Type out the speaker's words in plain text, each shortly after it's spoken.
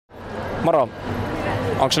Moro.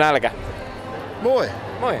 Onks nälkä? Moi.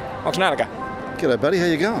 Moi. Onks nälkä? G'day, buddy. How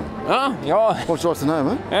you going? Joo. What's your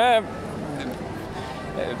name, eh?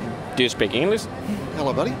 Do you speak English?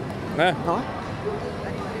 Hello, buddy. Hello.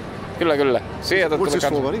 Kyllä. Sieltä What's this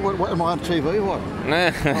for, buddy? What, am I on TV or what?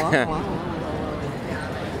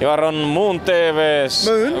 You are on Moon TV's.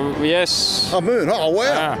 Moon? Yes. Oh, Moon. Oh,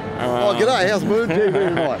 wow. Oh, g'day. How's Moon TV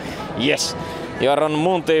tonight? Yes. You are on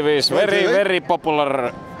Moon TV's very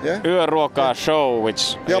popular Yöruokaa-show,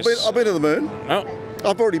 which I've been to the Moon. No.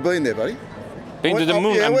 I've already been there, buddy. Been to the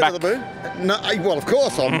Moon yeah, and went back. to the Moon. No, well, of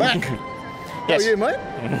course, I'm back. Yes. How are you, mate?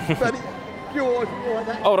 Buddy, you're like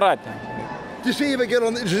that. Oh, right. Does he ever get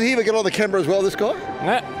on the camera as well, this guy?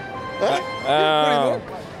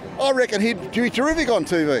 I reckon he'd be terrific on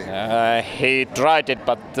TV. He tried it,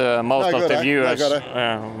 but most of the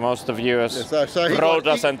viewers wrote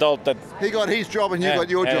us and told that he got his job and you got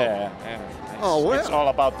your job. Yeah. Oh, wow. It's all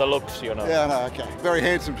about the looks, you know. Yeah, no, okay. Very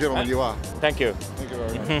handsome gentleman you are. Thank you. Thank you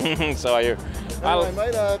very much. So are you. Anyway,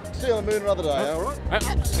 mate, see you on the Moon another day, all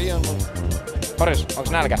right? See you on the Moon. Boris,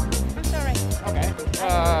 onks nälkä? I'm sorry. Okay.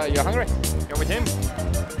 You're hungry? You're with him?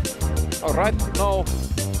 All right. No.